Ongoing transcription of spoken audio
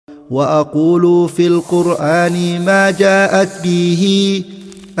وأقول في القرآن ما جاءت به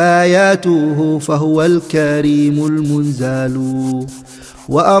آياته فهو الكريم المنزال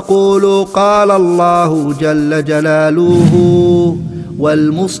وأقول قال الله جل جلاله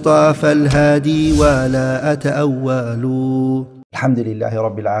والمصطفى الهادي ولا أتأول. الحمد لله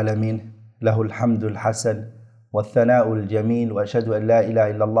رب العالمين، له الحمد الحسن والثناء الجميل، وأشهد أن لا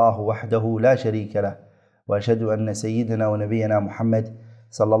إله إلا الله وحده لا شريك له، وأشهد أن سيدنا ونبينا محمد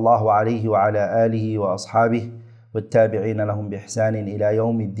صلى الله عليه وعلى آله وأصحابه والتابعين لهم بإحسان إلى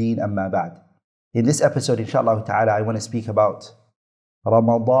يوم الدين أما بعد. In this episode, inshallah ta'ala, I want to speak about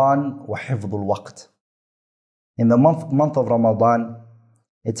Ramadan wa hifdhul waqt. In the month of Ramadan,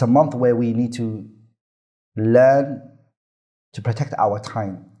 it's a month where we need to learn to protect our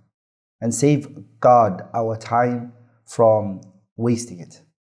time and safeguard our time from wasting it.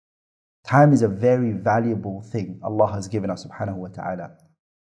 Time is a very valuable thing Allah has given us subhanahu wa ta'ala.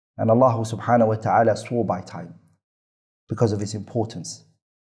 And Allah subhanahu wa ta'ala swore by time because of its importance.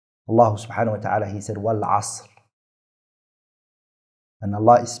 Allah subhanahu wa ta'ala, He said, wal asr. And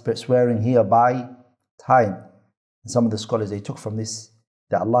Allah is swearing here by time. And some of the scholars, they took from this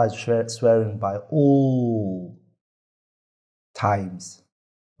that Allah is swearing by all times,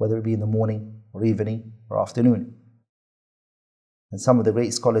 whether it be in the morning or evening or afternoon. And some of the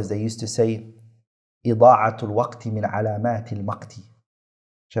great scholars, they used to say, إِضَاعَةُ الْوَقْتِ مِنْ عَلَامَاتِ الْمَقْتِ.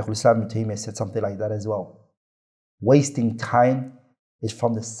 Shaykh al-Islam ibn Taymiyyah said something like that as well. Wasting time is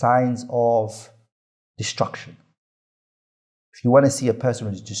from the signs of destruction. If you want to see a person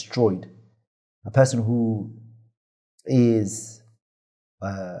who is destroyed, a person who is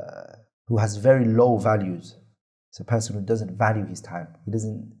who has very low values, it's a person who doesn't value his time. He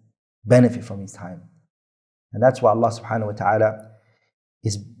doesn't benefit from his time. And that's why Allah subhanahu wa ta'ala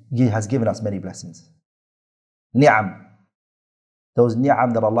has given us many blessings. Ni'am. Those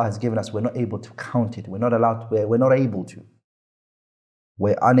ni'am that Allah has given us, we're not able to count it. We're not able to.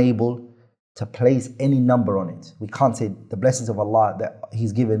 We're unable to place any number on it. We can't say the blessings of Allah that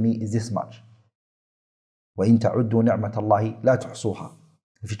He's given me is this much. وَإِن تَعُدُّوا نِعْمَةَ اللَّهِ لَا تُحْصُوهَا.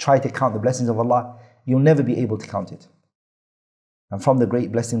 If you try to count the blessings of Allah, you'll never be able to count it. And from the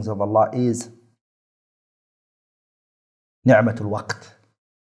great blessings of Allah is ni'matul waqt,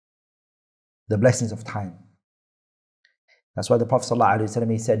 the blessings of time. That's why the Prophet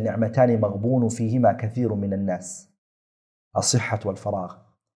ﷺ, he said, نِعْمَتَانِ مَغْبُونُ فِيهِمَا كَثِيرٌ مِنَ النَّاسِ الصِّحَّةُ وَالْفَرَاغُ.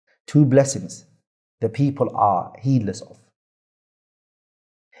 Two blessings the people are heedless of.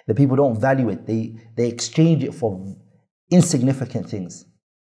 The people don't value it. They exchange it for insignificant things.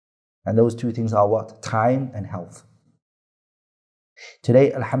 And those two things are what? Time and health.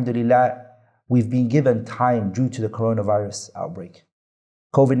 Today, alhamdulillah, we've been given time due to the coronavirus outbreak.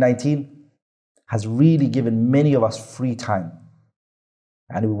 COVID-19 has really given many of us free time.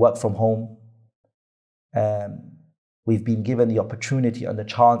 And we work from home. We've been given the opportunity and the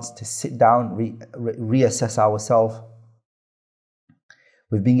chance to sit down, reassess ourselves.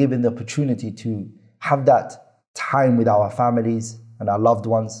 We've been given the opportunity to have that time with our families and our loved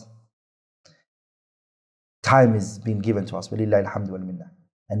ones. Time has been given to us, walillahi alhamdu wal minna.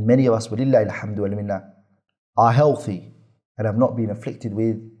 And many of us, walillahi alhamdu wal minna, are healthy and have not been afflicted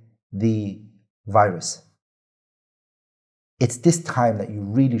with the virus. It's this time that you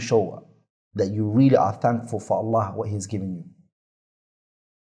really show that you really are thankful for Allah, what He has given you.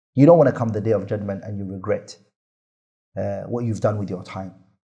 You don't want to come the day of judgment and you regret what you've done with your time.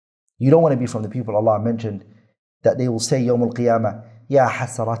 You don't want to be from the people Allah mentioned that they will say يوم القيامة يا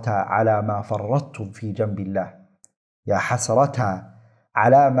حسرة على ما فرطت في جنب الله. يا حسرة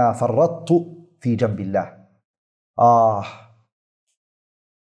على ما فرطت في جنب الله.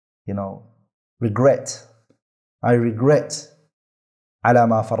 Regret. I regret على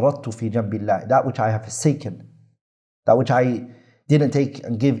ما فرطت في جنب الله. That which I have forsaken. That which I didn't take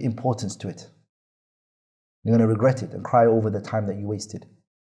and give importance to it. You're going to regret it and cry over the time that you wasted.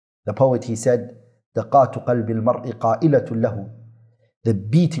 The poet, he said, دقات قلب المرء قائلة له. The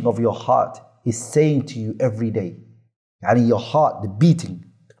beating of your heart is saying to you every day. Yani your heart, the beating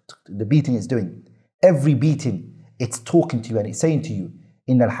is doing. Every beating, it's talking to you and it's saying to you,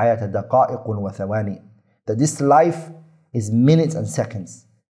 إن الحياة دقائق وثواني. That this life is minutes and seconds.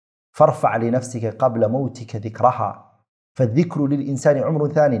 فارفع لنفسك قبل موتك ذكرها. فالذكر للإنسان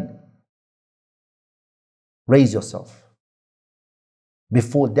عمر ثان. Raise yourself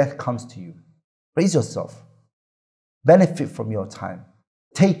before death comes to you. Raise yourself. Benefit from your time.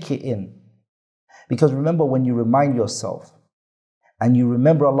 Take it in. Because remember, when you remind yourself and you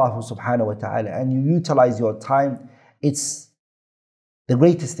remember Allah subhanahu wa ta'ala and you utilize your time, it's the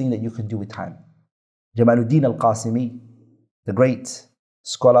greatest thing that you can do with time. Jamaluddin al-Qasimi, the great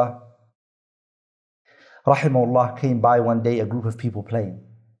scholar, rahimahullah, came by one day, a group of people playing.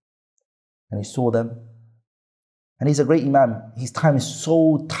 And he saw them. And he's a great imam. His time is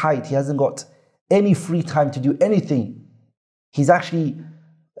so tight. He hasn't got any free time to do anything. He's actually,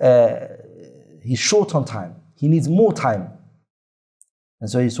 he's short on time. He needs more time. And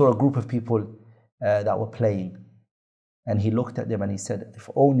so he saw a group of people that were playing. And he looked at them and he said, if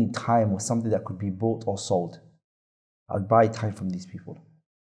only time was something that could be bought or sold, I'd buy time from these people.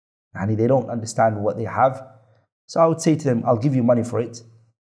 And they don't understand what they have. So I would say to them, I'll give you money for it.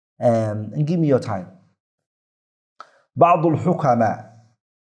 And give me your time. بعض الحكماء,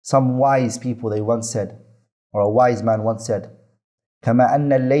 some wise people, they once said, or a wise man once said, كما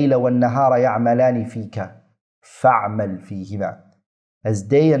أن الليل والنهار يعملان فيك فاعمل فيهما. As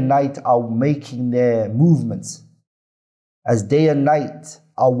day and night are making their movements, as day and night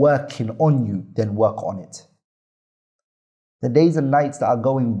are working on you, then work on it. The days and nights that are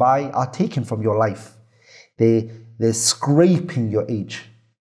going by are taken from your life. They're scraping your age.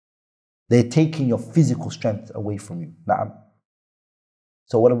 They're taking your physical strength away from you. Na'am.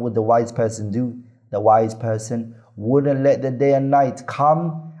 So what would the wise person do? The wise person wouldn't let the day and night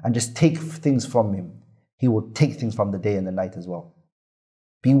come and just take things from him. He will take things from the day and the night as well.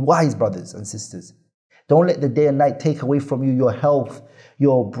 Be wise, brothers and sisters. Don't let the day and night take away from you your health,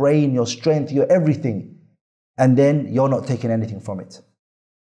 your brain, your strength, your everything. And then you're not taking anything from it.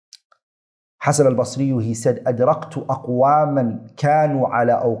 Hassan al-Basri, he said, أدركت أقواما كانوا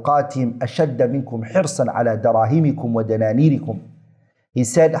على أوقاتهم أشد منكم حرصا على دراهمكم ودنانيركم. He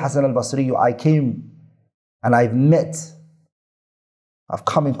said, Hassan al-Basri, I came and I've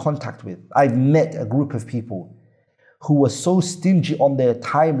come in contact with, I've met a group of people who were so stingy on their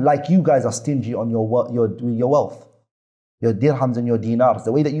time, like you guys are stingy on your wealth, your dirhams and your dinars.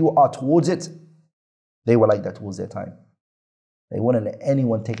 The way that you are towards it, they were like that towards their time. They wouldn't let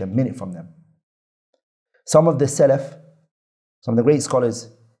anyone take a minute from them. Some of the Salaf, some of the great scholars,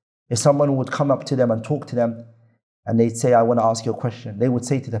 if someone would come up to them and talk to them, and they'd say, I want to ask you a question, they would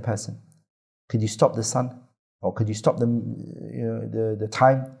say to the person, could you stop the sun? Or could you stop the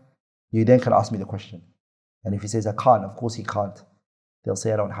time? You then can ask me the question. And if he says, I can't, of course he can't. They'll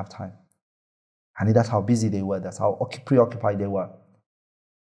say, I don't have time. And that's how busy they were, that's how preoccupied they were.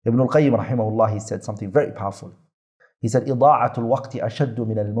 Ibn al-Qayyim rahimahullah, he said something very powerful. He said, إِضَاعَةُ الْوَقْتِ أَشَدُّ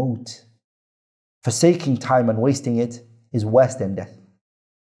مِنَ الْمَوْتِ. Forsaking time and wasting it is worse than death.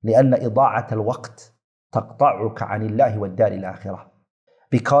 لأن إضاعة الوقت تقطعك عن الله والدار الآخرة.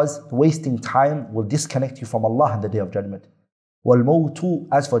 Because wasting time will disconnect you from Allah on the Day of Judgment. وَالْمَوْتُ,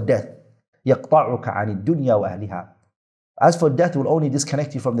 as for death, يقطعك عن الدنيا وأهلها. As for death, will only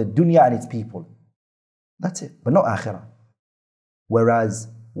disconnect you from the dunya and its people. That's it, but not akhirah. Whereas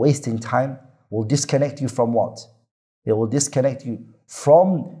wasting time will disconnect you from what? It will disconnect you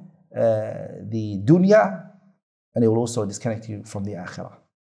from the dunya, and it will also disconnect you from the akhirah.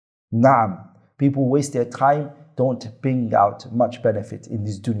 Naam, people waste their time, don't bring out much benefit in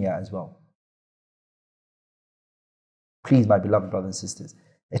this dunya as well. Please, my beloved brothers and sisters,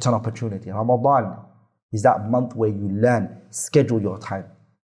 it's an opportunity. Ramadan is that month where you learn, schedule your time.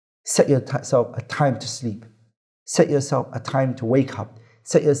 Set yourself a time to sleep. Set yourself a time to wake up.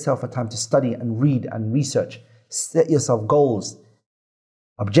 Set yourself a time to study and read and research. Set yourself goals,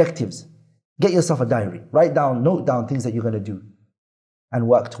 objectives. Get yourself a diary. Write down, note down things that you're going to do and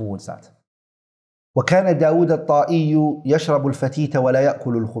work towards that. وَكَانَ دَاوُدَ الطَّائِيُّ يَشْرَبُ الْفَتِيتَ وَلَا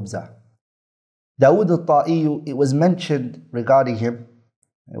يَأْكُلُ الْخُبْزَ. Dawood al-Ta'i, it was mentioned regarding him,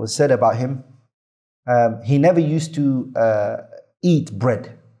 it was said about him, he never used to eat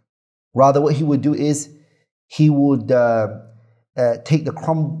bread. Rather, what he would do is, he would take the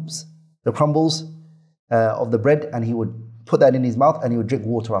crumbles of the bread, and he would put that in his mouth, and he would drink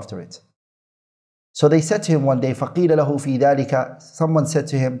water after it. So they said to him one day, فَقِيلَ لَهُ فِي ذَلِكَ. Someone said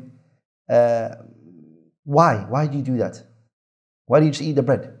to him, why do you do that? Why do you just eat the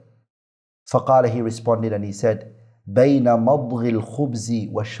bread? فقال, he responded and he said, بين مضغ الخبز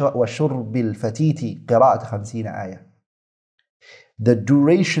وشرب الفتيت قراءة 50 آية. The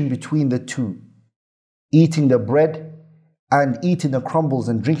duration between the two, eating the bread and eating the crumbles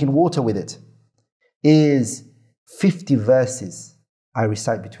and drinking water with it, is 50 verses I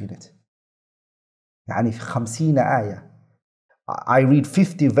recite between it. يعني 50 آية. I read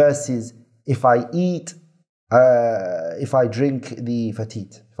 50 verses if I eat, if I drink the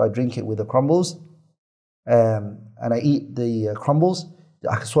fatit, if I drink it with the crumbles, and I eat the crumbles,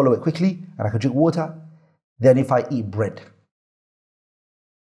 I can swallow it quickly and I can drink water. Then if I eat bread.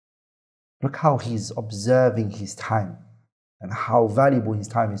 Look how he's observing his time and how valuable his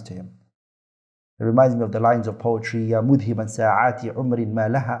time is to him. It reminds me of the lines of poetry, يا مذهبا ساعات عمر ما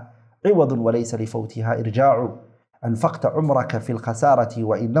لها عوض وليس لفوتها إرجاع أنفقت عمرك في الخسارة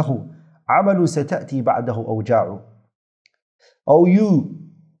وإنه عمل ستأتي بعده أوجاع. Oh, you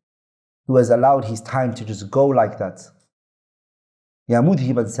who has allowed his time to just go like that. يا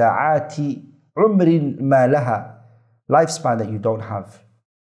مذهبا ساعات عمر ما لها, lifespan that you don't have.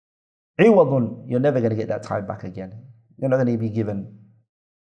 عوض, you're never going to get that time back again. You're not going to be given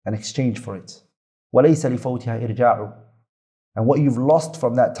an exchange for it. وليس لفوتها إرجاع, and what you've lost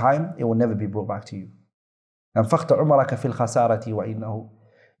from that time, it will never be brought back to you. أنفقت عمرك في الخسارة وإنه,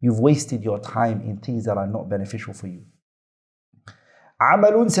 you've wasted your time in things that are not beneficial for you.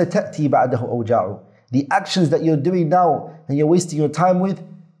 عمل ستأتي بعده أوجاع, the actions that you're doing now and you're wasting your time with,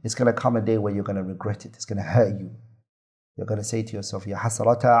 it's going to come a day where you're going to regret it. It's going to hurt you. You're going to say to yourself, يا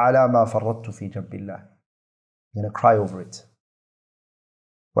حسرة على ما فرطت في جنب الله. You're going to cry over it.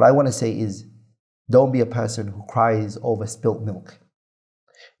 What I want to say is, don't be a person who cries over spilt milk.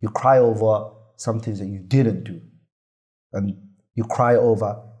 You cry over some things that you didn't do. And you cry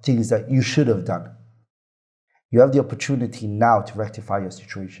over things that you should have done. You have the opportunity now to rectify your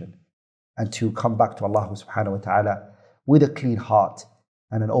situation and to come back to Allah subhanahu wa ta'ala with a clean heart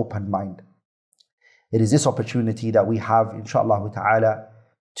and an open mind. It is this opportunity that we have, inshaAllah ta'ala,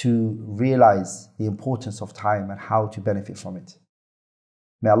 to realize the importance of time and how to benefit from it.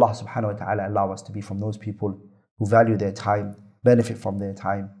 May Allah subhanahu wa ta'ala allow us to be from those people who value their time, benefit from their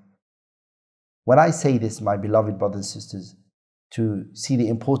time. When I say this, my beloved brothers and sisters, to see the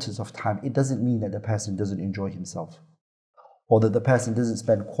importance of time, it doesn't mean that the person doesn't enjoy himself, or that the person doesn't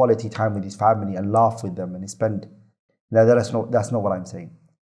spend quality time with his family and laugh with them and spend. No, that's not what I'm saying.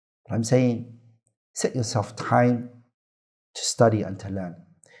 But I'm saying, set yourself time to study and to learn.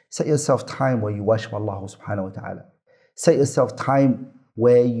 Set yourself time where you worship Allah subhanahu wa ta'ala. Set yourself time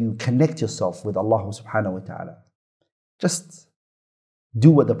where you connect yourself with Allah subhanahu wa ta'ala. Just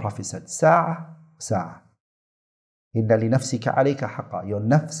do what the Prophet said. Sa'a, sa'a. Inna li nafsika alayka haqqa. Your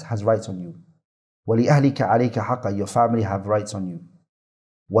nafs has rights on you. Wa li ahlika alayka haqqa. Your family have rights on you.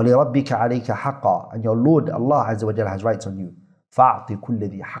 Wa li rabbika alayka haqqa. And your Lord Allah Azza wa Jalla has rights on you. Fa'ati kulli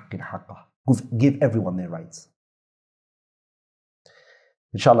dhi haqqin haqqa. Give everyone their rights.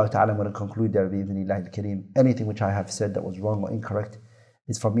 Inshallah ta'ala, I'm going to conclude there bi'idhnillahi al-kareem. Anything which I have said that was wrong or incorrect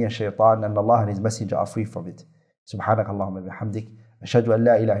is from me and shaitan, and Allah and His Messenger are free from it. Subhanak Allahumma bihamdik. Ashhadu an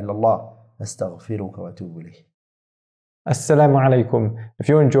la ilaha illallah. Astaghfiruka wa atubu ilayh. Assalamu alaikum. If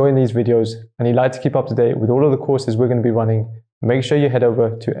you're enjoying these videos and you'd like to keep up to date with all of the courses we're going to be running, make sure you head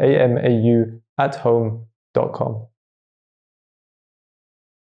over to amauathome.com.